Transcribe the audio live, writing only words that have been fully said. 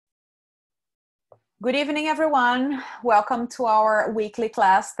Good evening, everyone. Welcome to our weekly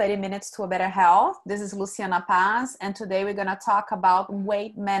class, 30 Minutes to a Better Health. This is Luciana Paz, and today we're going to talk about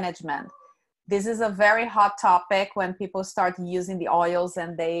weight management. This is a very hot topic when people start using the oils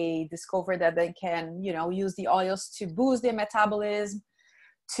and they discover that they can, use the oils to boost their metabolism,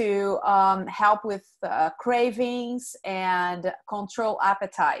 to help with cravings and control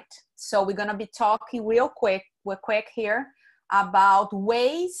appetite. So we're going to be talking real quick here about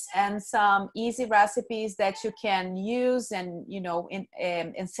ways and some easy recipes that you can use and,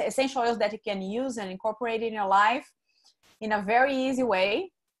 essential oils that you can use and incorporate in your life in a very easy way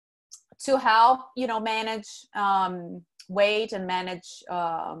to help, manage weight and manage,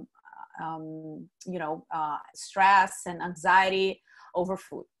 stress and anxiety over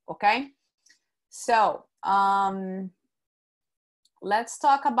food. Okay. So let's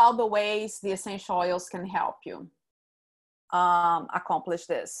talk about the ways the essential oils can help you accomplish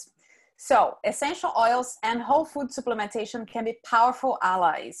this. So essential oils and whole food supplementation can be powerful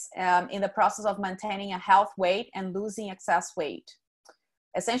allies in the process of maintaining a healthy weight and losing excess weight.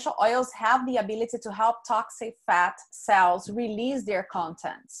 Essential oils have the ability to help toxic fat cells release their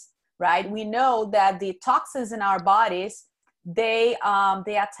contents, right? We know that the toxins in our bodies, they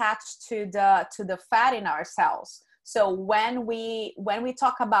attach to the fat in our cells. So when we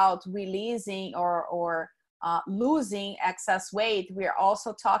talk about releasing or losing excess weight, we're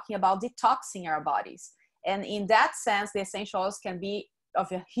also talking about detoxing our bodies. And in that sense, the essential oils can be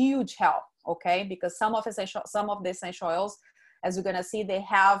of a huge help, okay? Because some of the essential oils, as we're gonna see, they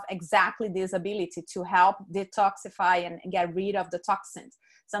have exactly this ability to help detoxify and get rid of the toxins.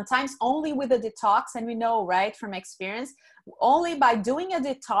 Sometimes only with a detox, and we know, right, from experience, only by doing a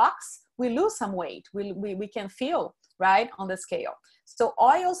detox, we lose some weight. We can feel, right, on the scale. So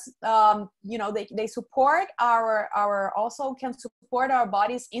oils, they support also can support our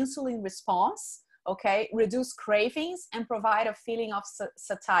body's insulin response, okay, reduce cravings and provide a feeling of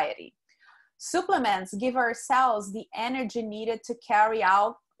satiety. Supplements give our cells the energy needed to carry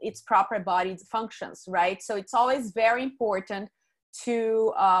out its proper body functions, right? So it's always very important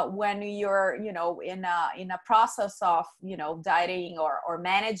to when you're, in a process of, dieting or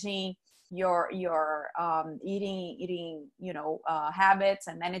managing your eating habits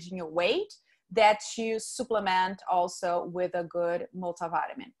and managing your weight, that you supplement also with a good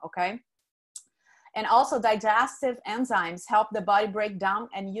multivitamin, okay? And also digestive enzymes help the body break down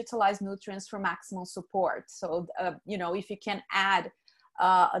and utilize nutrients for maximum support. So, if you can add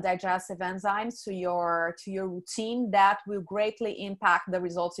a digestive enzymes to your routine, that will greatly impact the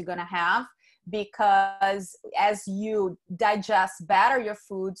results you're gonna have, because as you digest better your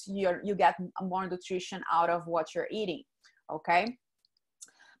foods, you get more nutrition out of what you're eating, okay?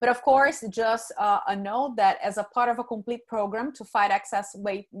 But of course, just a note that as a part of a complete program to fight excess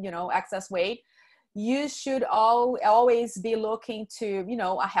weight, you should always be looking to,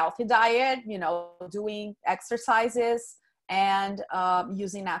 a healthy diet, doing exercises and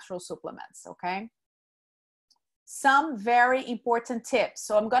using natural supplements, okay? Some very important tips.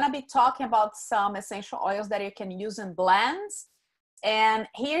 So I'm going to be talking about some essential oils that you can use in blends. And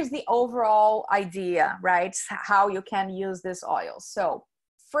here's the overall idea, right? How you can use this oil. So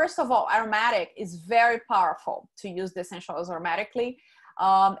first of all, aromatic is very powerful to use the essential oils aromatically.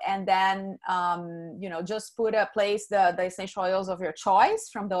 And then, just place the essential oils of your choice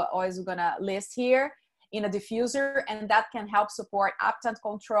from the oils we're going to list here in a diffuser, and that can help support appetite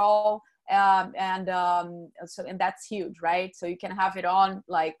control. And that's huge, right? So you can have it on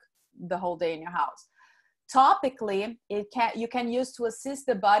like the whole day in your house. Topically, you can use to assist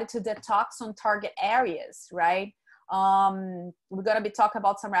the body to detox on target areas, right? We're going to be talking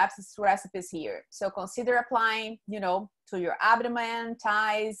about some recipes here. So consider applying, to your abdomen,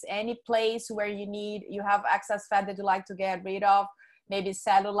 thighs, any place where you have excess fat that you like to get rid of, maybe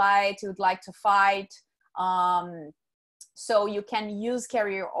cellulite you'd like to fight. So you can use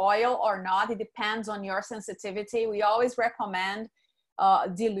carrier oil or not. It depends on your sensitivity. We always recommend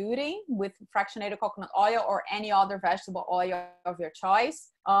diluting with fractionated coconut oil or any other vegetable oil of your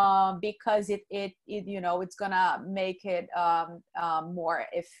choice, because it's gonna make it more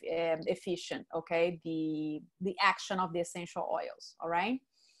efficient, okay, the action of the essential oils. All right,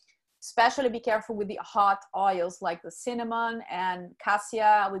 especially be careful with the hot oils like the cinnamon and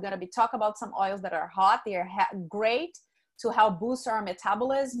cassia. We're going to be talking about some oils that are hot. They are great to help boost our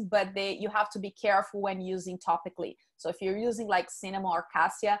metabolism, but you have to be careful when using topically. So if you're using like cinnamon or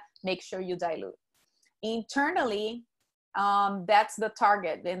cassia, make sure you dilute. Internally, that's the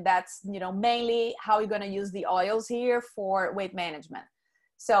target, and that's mainly how you're going to use the oils here for weight management.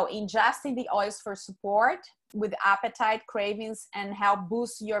 So ingesting the oils for support with appetite, cravings, and help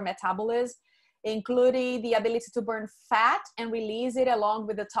boost your metabolism. including the ability to burn fat and release it along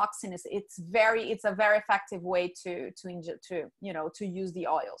with the toxins. It's a very effective way to use the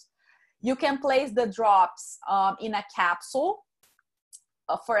oils. You can place the drops in a capsule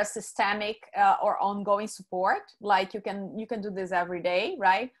for a systemic or ongoing support. Like you can do this every day,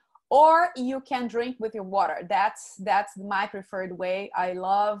 right? Or you can drink with your water. That's my preferred way. I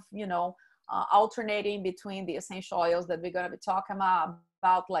love, alternating between the essential oils that we're going to be talking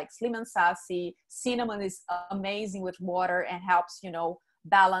about, like slim and sassy. Cinnamon is amazing with water and helps,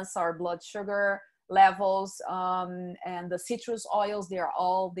 balance our blood sugar levels. And the citrus oils, they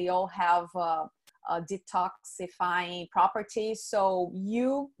all have detoxifying properties. So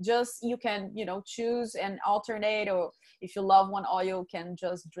you can, choose and alternate, or if you love one oil, you can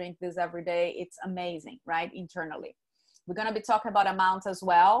just drink this every day. It's amazing, right? Internally. We're going to be talking about amounts as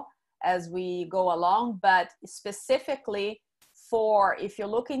well as we go along, but specifically for if you're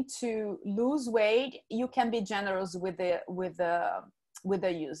looking to lose weight, you can be generous with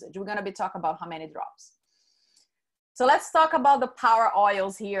the usage. We're going to be talking about how many drops. So let's talk about the power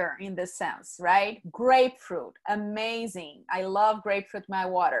oils here in this sense, right? Grapefruit, amazing. I love grapefruit in my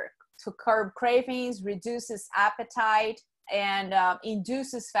water to curb cravings, reduces appetite, and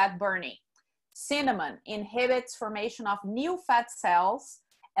induces fat burning. Cinnamon inhibits formation of new fat cells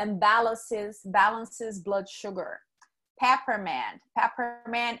and balances blood sugar.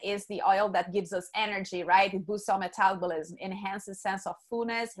 Peppermint is the oil that gives us energy, right? It boosts our metabolism, enhances sense of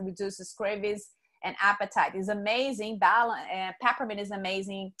fullness, reduces cravings and appetite. Is amazing. Peppermint is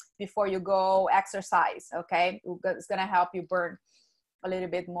amazing before you go exercise. Okay, it's gonna help you burn a little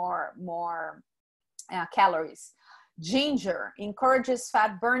bit more calories. Ginger encourages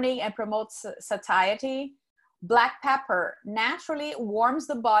fat burning and promotes satiety. Black pepper naturally warms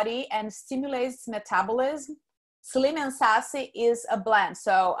the body and stimulates metabolism. Slim and sassy is a blend.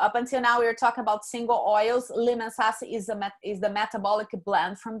 So up until now, we were talking about single oils. Slim and sassy is the metabolic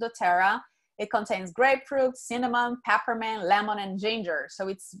blend from doTERRA. It contains grapefruit, cinnamon, peppermint, lemon, and ginger. So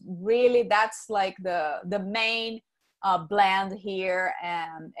it's really, that's like the main blend here,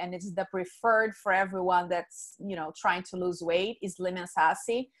 and it's the preferred for everyone that's trying to lose weight, is slim and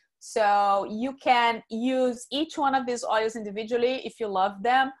sassy. So you can use each one of these oils individually if you love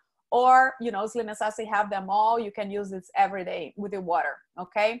them, or slim and sassy have them all. You can use this every day with your water.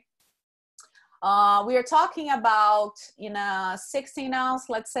 Okay. We are talking about in a 16-ounce,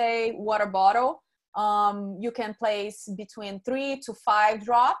 let's say, water bottle. You can place between 3 to 5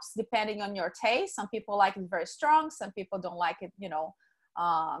 drops depending on your taste. Some people like it very strong. Some people don't like it,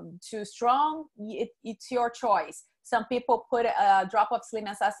 too strong. It's your choice. Some people put a drop of slim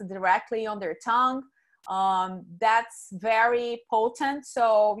and sassy directly on their tongue. That's very potent.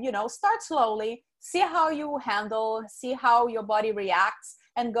 So, start slowly, see how you handle, see how your body reacts,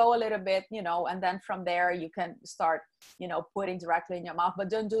 and go a little bit, and then from there you can start, putting directly in your mouth, but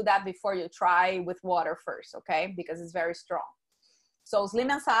don't do that before you try with water first, okay? Because it's very strong. So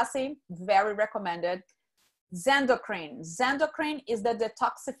slim and sassy, very recommended. Xendocrine. Xendocrine is the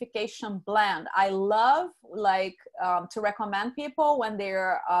detoxification blend. I love to recommend people when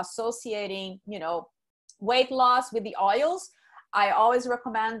they're associating, weight loss with the oils. I always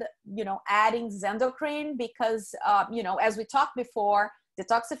recommend, adding Xendocrine because, as we talked before,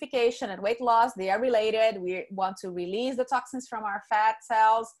 detoxification and weight loss, they are related. We want to release the toxins from our fat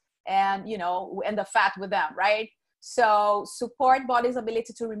cells and, and the fat with them, right? So support body's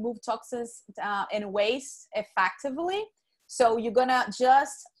ability to remove toxins and waste effectively. So you're gonna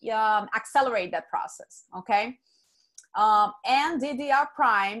just accelerate that process, okay? And DDR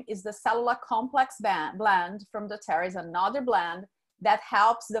Prime is the cellular complex blend from doTERRA, is another blend that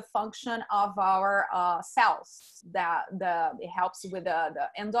helps the function of our cells. It helps with the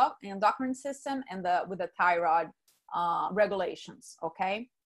endocrine system and with the thyroid regulations, okay?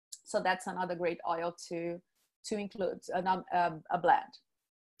 So that's another great oil to include, a blend.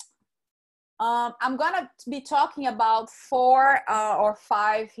 I'm gonna be talking about 4 or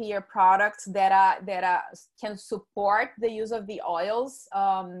 5 here products that can support the use of the oils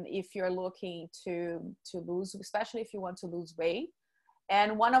if you're looking to lose, especially if you want to lose weight.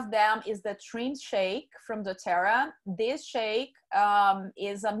 And one of them is the Trim Shake from doTERRA. This shake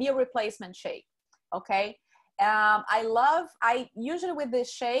is a meal replacement shake, okay? I usually with these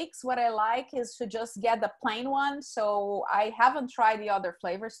shakes, what I like is to just get the plain one. So I haven't tried the other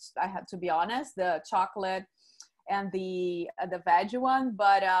flavors, I have to be honest, the chocolate and the veggie one,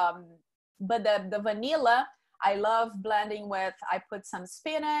 but the vanilla, I love blending with, I put some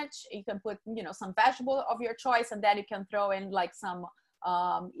spinach, you can put, some vegetable of your choice, and then you can throw in like some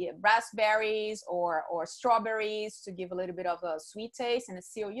raspberries or strawberries to give a little bit of a sweet taste, and it's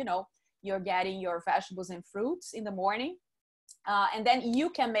still, you're getting your vegetables and fruits in the morning. And then you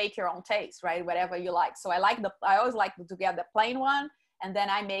can make your own taste, right? Whatever you like. So I always like to get the plain one, and then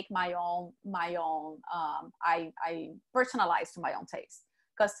I make my own, I personalize to my own taste,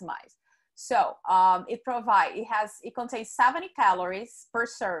 customize. So it contains 70 calories per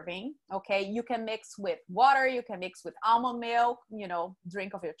serving. Okay. You can mix with water, you can mix with almond milk,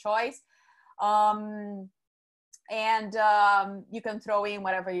 drink of your choice. And you can throw in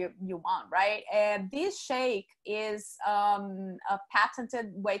whatever you want, right? And this shake is a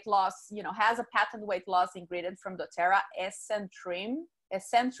patented weight loss, has a patent weight loss ingredient from doTERRA,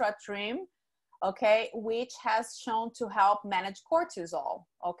 Essentratrim, okay, which has shown to help manage cortisol,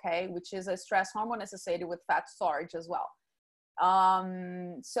 okay, which is a stress hormone associated with fat storage as well.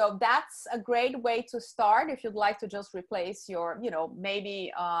 So that's a great way to start if you'd like to just replace your,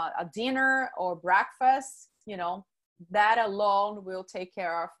 maybe a dinner or breakfast. That alone will take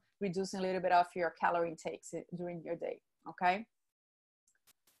care of reducing a little bit of your calorie intakes during your day, okay?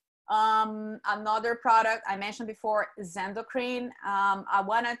 Another product I mentioned before is Zendocrine. I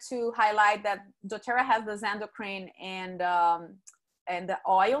wanted to highlight that doTERRA has the Zendocrine and the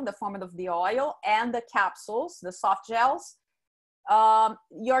oil, the form of the oil, and the capsules, the soft gels.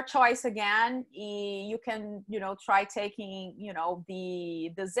 Your choice again. You can try taking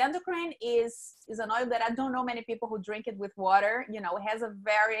the Zendocrine is an oil that I don't know many people who drink it with water. It has a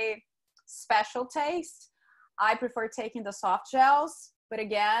very special taste. I prefer taking the soft gels, but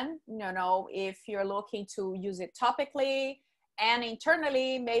again, if you're looking to use it topically and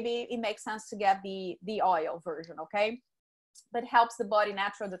internally, maybe it makes sense to get the oil version, okay? But helps the body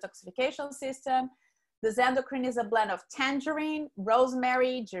natural detoxification system. The Zendocrine is a blend of tangerine,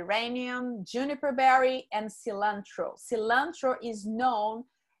 rosemary, geranium, juniper berry, and cilantro. Cilantro is known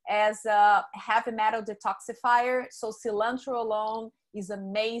as a heavy metal detoxifier. So cilantro alone is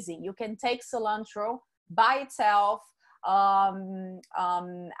amazing. You can take cilantro by itself. I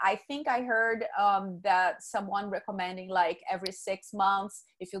think I heard that someone recommending like every 6 months,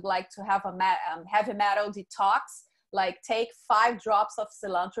 if you'd like to have a heavy metal detox, like take 5 drops of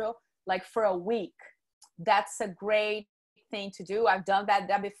cilantro like for a week. That's a great thing to do. I've done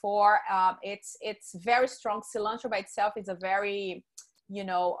that before. It's very strong. Cilantro by itself is a very,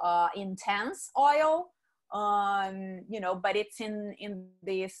 intense oil, but it's in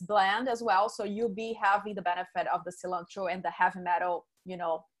this blend as well. So you'll be having the benefit of the cilantro and the heavy metal,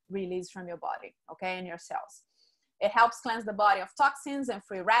 release from your body, okay, and your cells. It helps cleanse the body of toxins and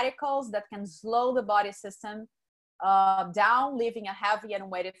free radicals that can slow the body system down, leaving a heavy and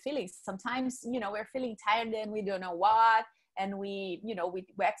weighted feeling. Sometimes, we're feeling tired and we don't know what, and we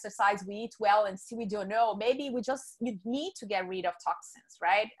exercise, we eat well, and still we don't know. Maybe you need to get rid of toxins,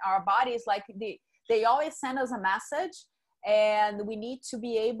 right? Our body is like, they always send us a message, and we need to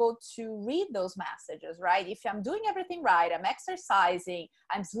be able to read those messages, right? If I'm doing everything right, I'm exercising,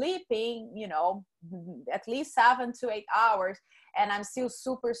 I'm sleeping, at least 7 to 8 hours, and I'm still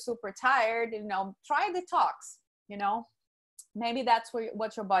super, super tired, try detox. Maybe that's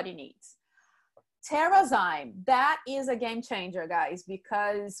what your body needs. Terrazyme, that is a game changer, guys,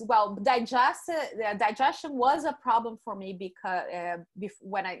 because, well, digestion was a problem for me because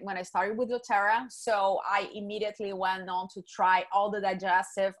when I started with doTERRA. So I immediately went on to try all the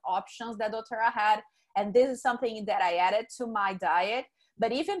digestive options that doTERRA had. And this is something that I added to my diet.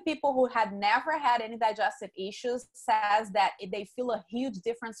 But even people who had never had any digestive issues says that they feel a huge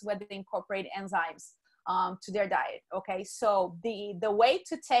difference when they incorporate enzymes to their diet. Okay, so the way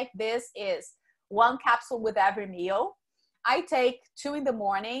to take this is 1 capsule with every meal. I take 2 in the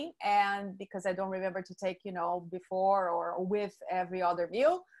morning, and because I don't remember to take before or with every other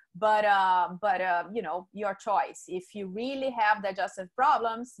meal. But your choice. If you really have digestive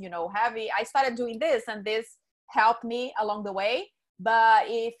problems, I started doing this, and this helped me along the way. But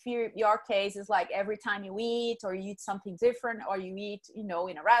if your case is like every time you eat, or you eat something different, or you eat, in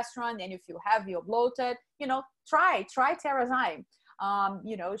a restaurant and you feel heavy or bloated, try Terrazyme.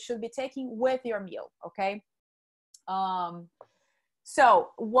 Should be taken with your meal, okay?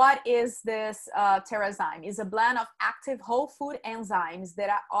 So what is this Terrazyme? It's a blend of active whole food enzymes that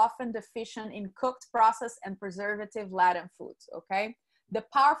are often deficient in cooked, processed, and preservative-laden foods, okay? The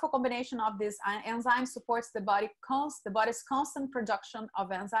powerful combination of these enzymes supports the body's constant production of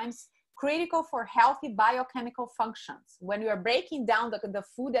enzymes critical for healthy biochemical functions. When we are breaking down the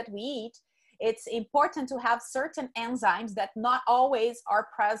food that we eat, it's important to have certain enzymes that not always are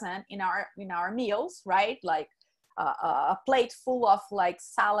present in our meals, right? Like a plate full of like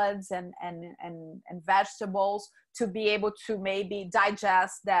salads and vegetables to be able to maybe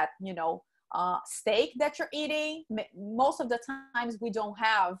digest that, steak that you're eating. Most of the times we don't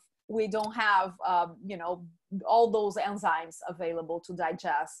have we don't have, you know, all those enzymes available to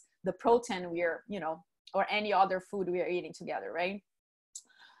digest the protein we're, you know, or any other food we are eating together, right?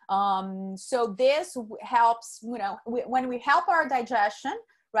 So this helps, you know, when we help our digestion,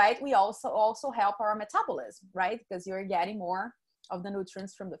 right, we also help our metabolism, right? Because you're getting more of the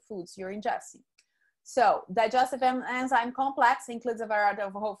nutrients from the foods you're ingesting. So digestive enzyme complex includes a variety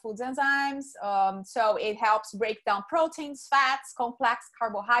of whole foods enzymes. So it helps break down proteins, fats, complex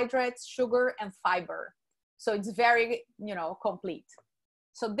carbohydrates, sugar, and fiber. So it's very, you know, complete.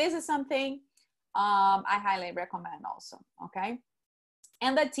 So this is something I highly recommend also, okay?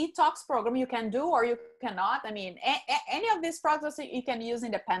 And the detox program you can do or you cannot. I mean, any of these products you can use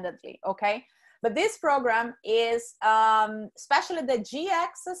independently, okay? But this program is, especially the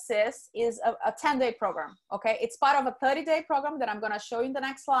GX Assist, is a 10-day program, okay? It's part of a 30-day program that I'm gonna show you in the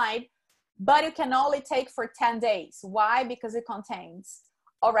next slide, but you can only take for 10 days. Why? Because it contains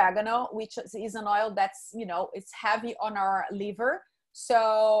oregano, which is an oil that's, you know, it's heavy on our liver.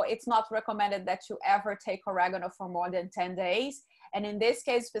 So it's not recommended that you ever take oregano for more than 10 days. And in this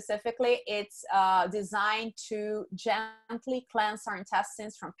case specifically, it's designed to gently cleanse our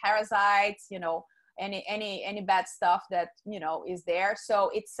intestines from parasites, you know, any bad stuff that, you know, is there. So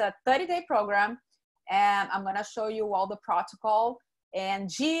it's a 30-day program, and I'm going to show you all the protocol. And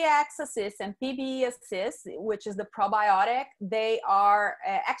GX Assist and PBE Assist, which is the probiotic, they are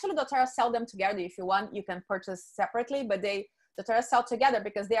actually doTERRA sell them together. If you want, you can purchase separately, but doTERRA sell together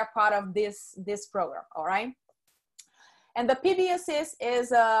because they are part of this program. All right. And the PB Assist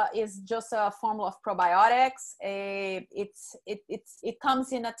is just a formula of probiotics. It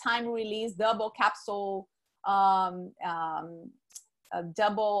comes in a time release double capsule, a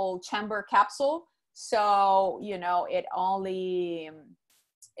double chamber capsule. So, you know, it's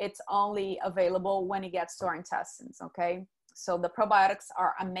only available when it gets to our intestines. Okay. So the probiotics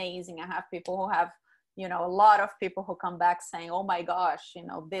are amazing. I have people who have, you know, a lot of people who come back saying, oh my gosh, you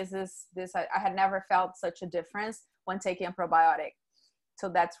know, I had never felt such a difference when taking a probiotic. So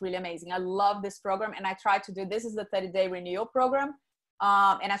that's really amazing. I love this program, and I try to do, this is the 30-day renewal program.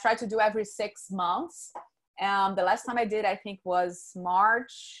 And I try to do every 6 months. The last time I did, I think was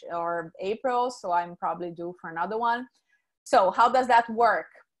March or April. So I'm probably due for another one. So how does that work?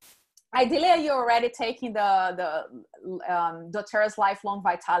 Ideally, you're already taking the doTERRA's Lifelong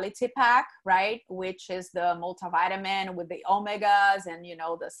Vitality Pack, right? Which is the multivitamin with the omegas and, you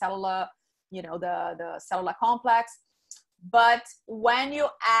know, the cellular, you know, the cellular complex. But when you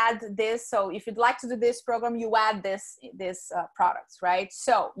add this, so if you'd like to do this program, you add this products, right?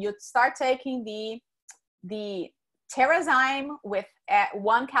 So you start taking the Terrazyme with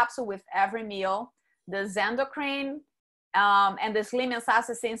 1 capsule with every meal, the Zendocrine, and the Slim and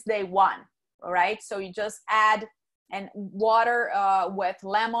Sassy since day 1. All right. So you just add and water with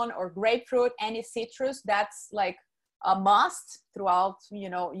lemon or grapefruit, any citrus. That's like a must throughout, you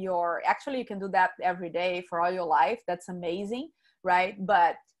know, actually you can do that every day for all your life. That's amazing, right?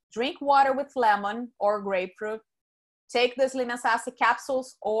 But drink water with lemon or grapefruit, take the Slim and Sassy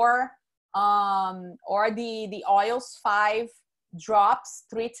capsules or the oils, 5 drops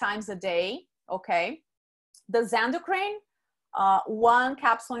 3 times a day. Okay. The Zendocrine, 1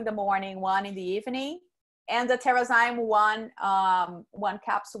 capsule in the morning, 1 in the evening. And the Terrazyme, 1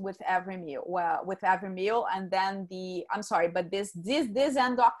 capsule with every meal. Well, with every meal, and then I'm sorry, but this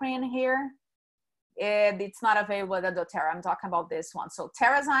endocrine here, it's not available at doTERRA. I'm talking about this one. So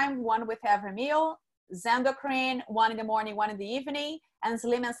Terrazyme, 1 with every meal, Zendocrine, 1 in the morning, 1 in the evening, and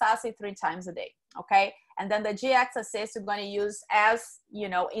Slim and Sassy 3 times a day. Okay, and then the GX Assist you're going to use as, you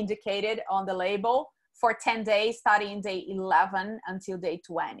know, indicated on the label for 10 days, starting day 11 until day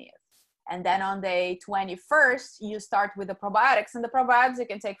 20th. And then on day 21st, you start with the probiotics, and the probiotics you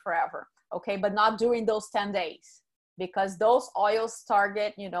can take forever, okay? But not during those 10 days, because those oils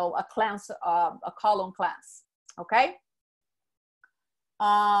target, you know, a cleanse, a colon cleanse, okay?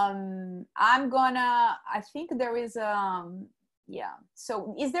 I think there is, yeah.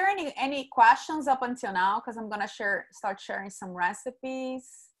 So is there any questions up until now? Because I'm gonna start sharing some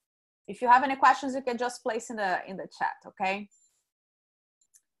recipes. If you have any questions, you can just place in the chat, okay?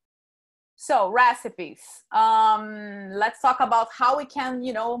 So recipes. Let's talk about how we can,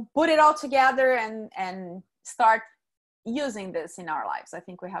 you know, put it all together and start using this in our lives. I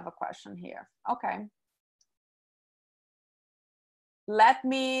think we have a question here. Okay. Let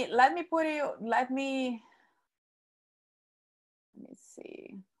me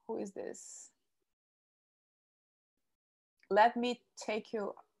see. Who is this? Let me take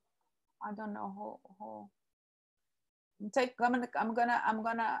you. I don't know who. I'm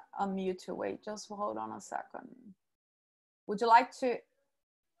gonna unmute you. Wait, just hold on a second. Would you like to?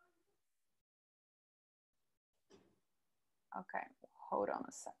 Okay, hold on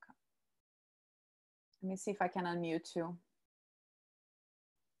a second. Let me see if I can unmute you.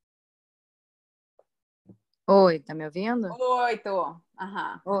 Oi, tá me ouvindo? Oi, tô.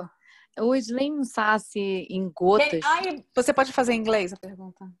 Aham. Oh, o Slim Sassy em gotas. Você pode fazer em inglês a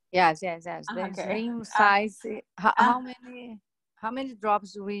pergunta? Yes. The Okay. Slim size. How many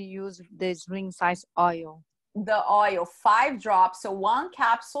drops do we use the Slim size oil? The oil, 5 drops. So 1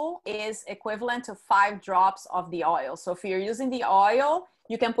 capsule is equivalent to 5 drops of the oil. So if you're using the oil,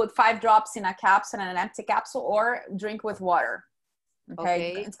 you can put 5 drops in a capsule and an empty capsule, or drink with water.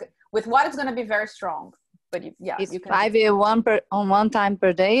 Okay. With water, it's going to be very strong. But It's you can 5 one time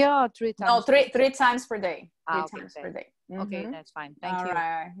per day or 3 times? No, three times per day. Three times per day. Okay, that's fine. Thank you. All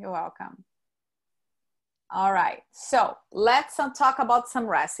right, you're welcome. All right, so let's talk about some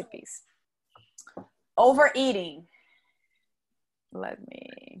recipes. Overeating. Let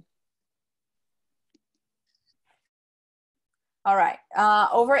me. All right,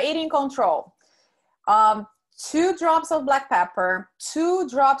 overeating control. 2 drops of black pepper, 2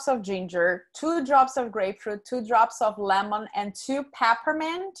 drops of ginger, 2 drops of grapefruit, 2 drops of lemon, and 2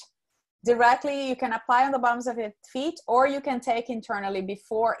 peppermint. Directly, you can apply on the bottoms of your feet, or you can take internally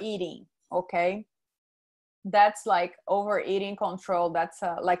before eating. Okay, that's like overeating control. That's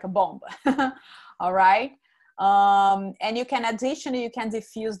like a bomb. All right, and you can additionally, you can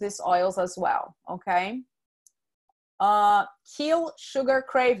diffuse these oils as well. Okay. Kill sugar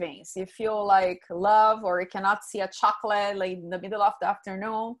cravings. If you like love or you cannot see a chocolate like in the middle of the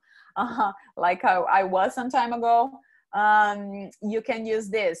afternoon, like I was some time ago, you can use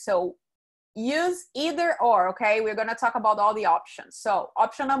this. So use either or. Okay, we're going to talk about all the options. So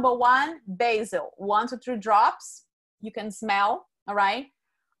option number 1, basil, 1 to 3 drops. You can smell. All right.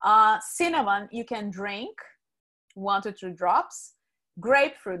 Cinnamon, you can drink, 1 to 3 drops.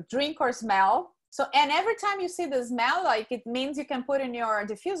 Grapefruit, drink or smell. So, and every time you see the smell, like it means you can put in your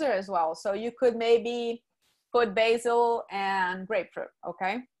diffuser as well. So you could maybe put basil and grapefruit,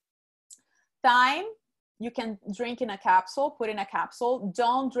 okay? Thyme, you can drink in a capsule, put in a capsule.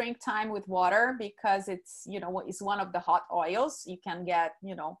 Don't drink thyme with water because it's, you know, it's one of the hot oils. You can get,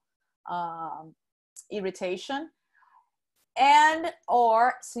 you know, irritation. And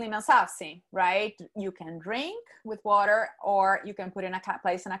or slim and sassy, right? You can drink with water, or you can put in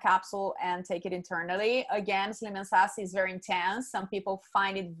place in a capsule and take it internally. Again, slim and sassy is very intense. Some people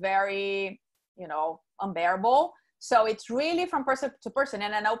find it very, you know, unbearable. So it's really from person to person.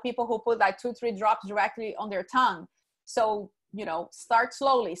 And I know people who put like 2-3 drops directly on their tongue. So, you know, start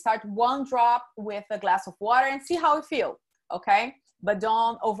slowly. Start 1 drop with a glass of water and see how you feel, okay? But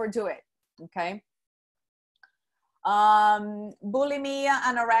don't overdo it, okay? Bulimia,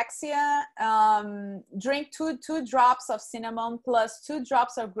 anorexia, drink two drops of cinnamon plus 2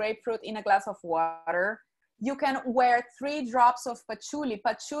 drops of grapefruit in a glass of water. You can wear 3 drops of patchouli.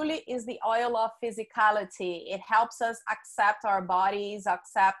 Patchouli is the oil of physicality. It helps us accept our bodies,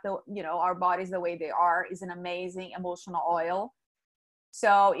 accept the, you know, our bodies the way they are. Is an amazing emotional oil.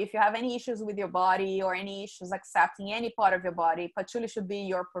 So if you have any issues with your body or any issues accepting any part of your body, patchouli should be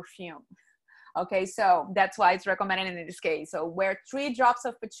your perfume. Okay, so that's why it's recommended in this case. So wear 3 drops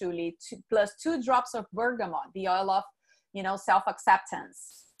of patchouli plus 2 drops of bergamot, the oil of, you know,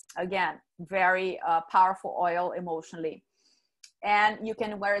 self-acceptance. Again, very powerful oil emotionally. And you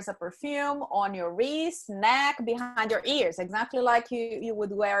can wear as a perfume on your wrist, neck, behind your ears, exactly like you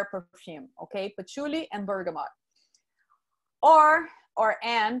would wear a perfume. Okay, patchouli and bergamot.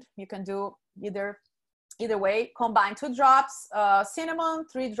 And you can do either way, combine 2 drops cinnamon,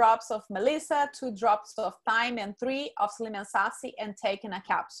 3 drops of melissa, 2 drops of thyme, and 3 of slim and sassy, and take in a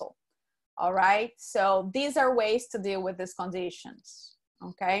capsule. All right, so these are ways to deal with these conditions.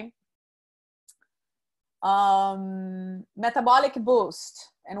 Okay. Metabolic boost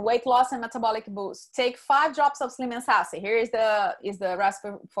and weight loss and metabolic boost. Take 5 drops of slim and sassy. Here is the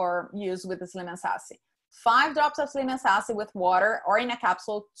recipe for use with the slim and sassy. 5 drops of slim and sassy with water or in a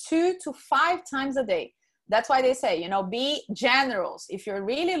capsule 2 to 5 times a day. That's why they say, you know, be generous. If you're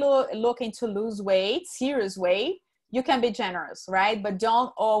really looking to lose weight, serious weight, you can be generous, right? But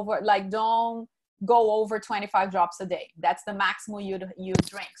don't go over 25 drops a day. That's the maximum you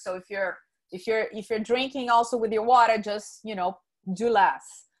drink. So if you're drinking also with your water, just, you know, do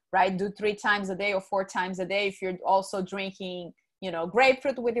less, right? Do 3 times a day or 4 times a day. If you're also drinking, you know,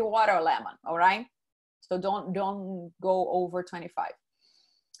 grapefruit with your water or lemon, all right? So don't go over 25.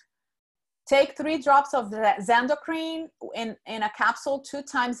 Take 3 drops of the Xandocrine in a capsule 2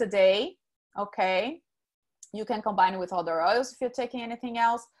 times a day. Okay. You can combine it with other oils if you're taking anything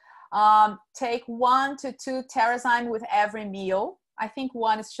else. Take 1 to 2 Terrazyme with every meal. I think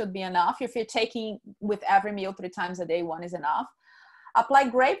one should be enough. If you're taking with every meal 3 times a day, one is enough. Apply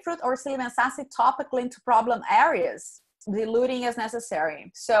grapefruit or psyllium acid topically into problem areas, diluting as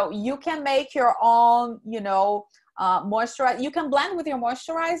necessary. So you can make your own, you know, moisturizer. You can blend with your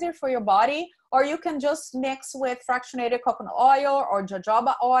moisturizer for your body, or you can just mix with fractionated coconut oil or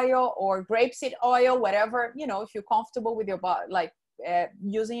jojoba oil or grapeseed oil, whatever, you know, if you're comfortable with your body, like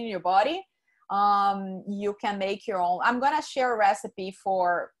using in your body. You can make your own. I'm gonna share a recipe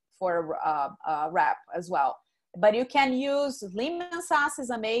for wrap as well. But you can use lemon sauce,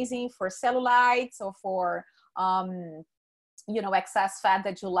 is amazing for cellulites or for you know, excess fat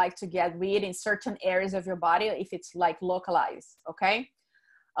that you like to get rid in certain areas of your body if it's like localized. Okay.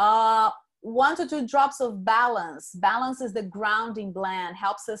 1 to 2 drops of balance. Balance is the grounding blend,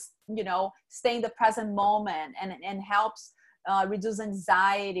 helps us, you know, stay in the present moment, and helps reduce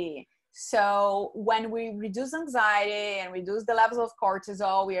anxiety. So when we reduce anxiety and reduce the levels of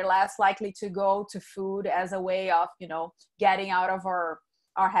cortisol, we are less likely to go to food as a way of, you know, getting out of our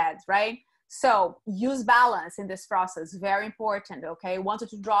heads, right? So use balance in this process, very important, okay? 1 to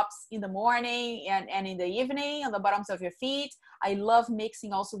 2 drops in the morning and in the evening on the bottoms of your feet. I love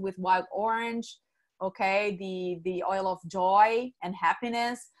mixing also with wild orange, okay? The oil of joy and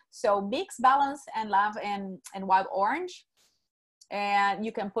happiness. So mix balance and love and wild orange. And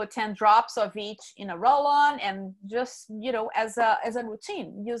you can put 10 drops of each in a roll-on and just, you know, as a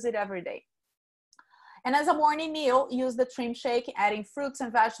routine, use it every day. And as a morning meal, use the trim shake, adding fruits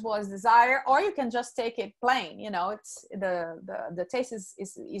and vegetables as desired, or you can just take it plain. You know, it's the taste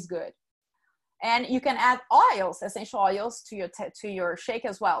is good. And you can add oils, essential oils to your shake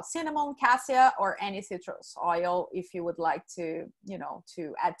as well. Cinnamon, cassia, or any citrus oil if you would like to, you know,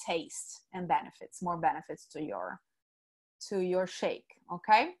 to add taste and benefits, more benefits to your shake.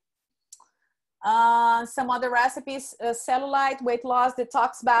 Okay. Some other recipes, cellulite, weight loss,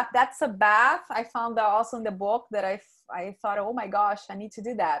 detox bath. That's a bath. I found that also in the book that I thought, oh my gosh, I need to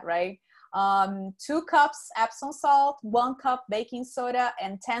do that, right? 2 cups Epsom salt, 1 cup baking soda,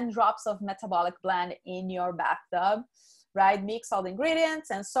 and 10 drops of metabolic blend in your bathtub, right? Mix all the ingredients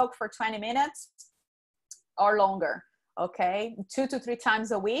and soak for 20 minutes or longer, okay? 2 to 3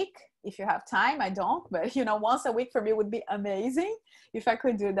 times a week if you have time. I don't, but you know, once a week for me would be amazing if I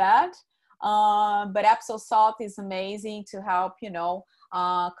could do that. But Epsom salt is amazing to help, you know,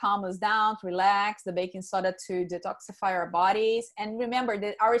 calm us down, relax, the baking soda to detoxify our bodies. And remember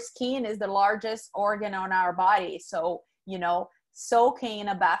that our skin is the largest organ on our body. So, you know, soaking in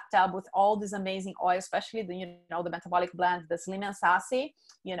a bathtub with all this amazing oil, especially the, you know, the metabolic blend, the psyllium acid,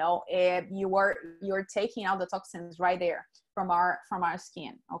 you know, you're taking out the toxins right there from our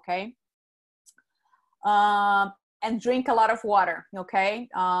skin. Okay. And drink a lot of water, okay,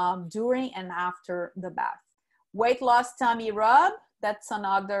 during and after the bath. Weight loss tummy rub, that's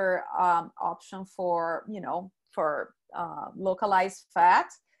another option for, you know, for localized fat.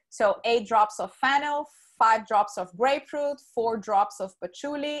 So 8 drops of fennel, 5 drops of grapefruit, 4 drops of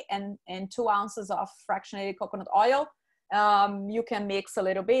patchouli, and 2 ounces of fractionated coconut oil. You can mix a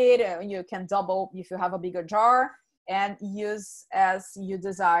little bit, you can double if you have a bigger jar, and use as you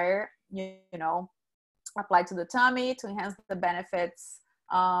desire, you know, apply to the tummy to enhance the benefits.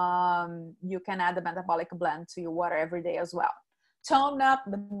 You can add the metabolic blend to your water every day as well. Tone up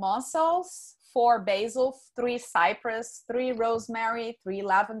the muscles: 4 basil, 3 cypress, 3 rosemary, 3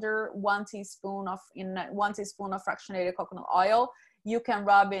 lavender, 1 teaspoon of fractionated coconut oil. You can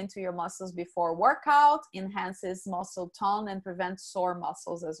rub into your muscles before workout, enhances muscle tone and prevents sore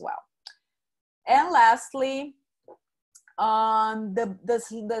muscles as well. And lastly,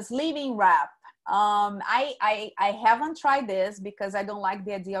 the sleeping wrap. I haven't tried this because I don't like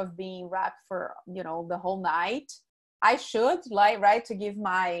the idea of being wrapped for, you know, the whole night. I should, like, right, to give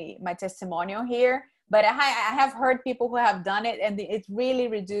my testimonial here, but I have heard people who have done it and it really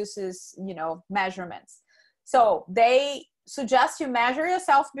reduces, you know, measurements. So they suggest you measure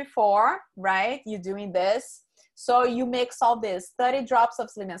yourself before, right? You're doing this. So you mix all this: 30 drops of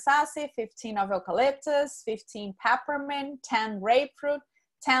psyllium acid, 15 of eucalyptus, 15 peppermint, 10 grapefruit,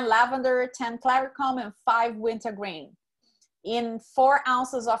 10 lavender, 10 claricum, and 5 wintergreen. In 4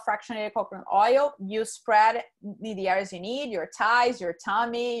 ounces of fractionated coconut oil, you spread in the areas you need: your thighs, your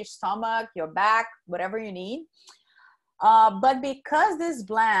tummy, your stomach, your back, whatever you need. But because this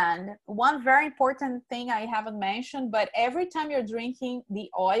blend, one very important thing I haven't mentioned, but every time you're drinking the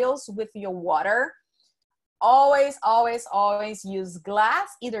oils with your water, always use glass,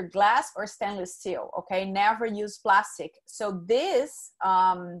 either glass or stainless steel, okay? Never use plastic. So this,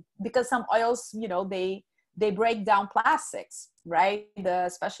 because some oils, you know, they break down plastics, right?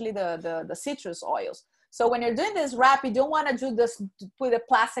 Especially the citrus oils. So when you're doing this wrap, you don't want to do this, put a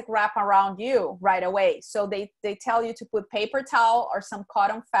plastic wrap around you right away. So they tell you to put paper towel or some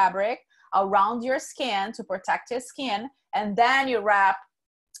cotton fabric around your skin to protect your skin. And then you wrap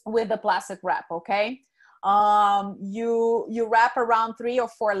with the plastic wrap, okay? You wrap around 3 or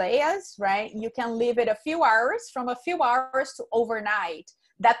 4 layers, right? You can leave it a few hours, from a few hours to overnight.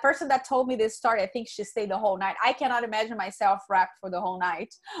 That person that told me this story, I think she stayed the whole night. I cannot imagine myself wrapped for the whole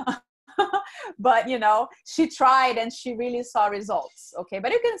night. But, you know, she tried and she really saw results. Okay.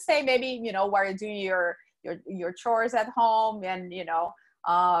 But you can say maybe, you know, while you're doing your chores at home and, you know,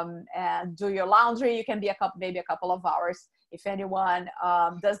 and do your laundry, you can be maybe a couple of hours. If anyone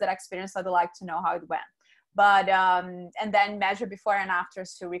does that experience, I'd like to know how it went. But and then measure before and after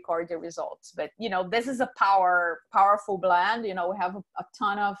to record the results. But, you know, this is a powerful blend. You know, we have a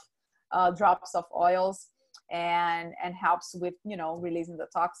ton of drops of oils, and helps with, you know, releasing the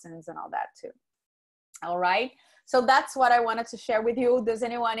toxins and all that too. All right. So that's what I wanted to share with you. Does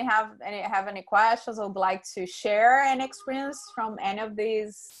anyone have any questions or would like to share an experience from any of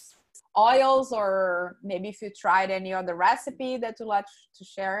these oils, or maybe if you tried any other recipe that you'd like to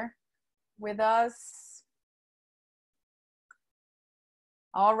share with us?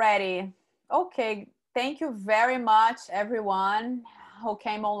 Alrighty. Okay. Thank you very much, everyone who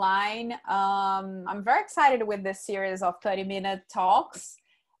came online. I'm very excited with this series of 30-minute talks.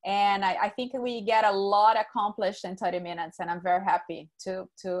 And I think we get a lot accomplished in 30 minutes. And I'm very happy to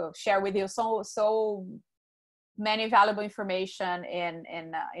share with you so many valuable information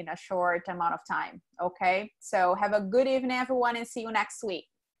in a short amount of time. Okay. So have a good evening, everyone, and see you next week.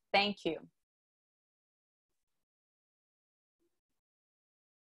 Thank you.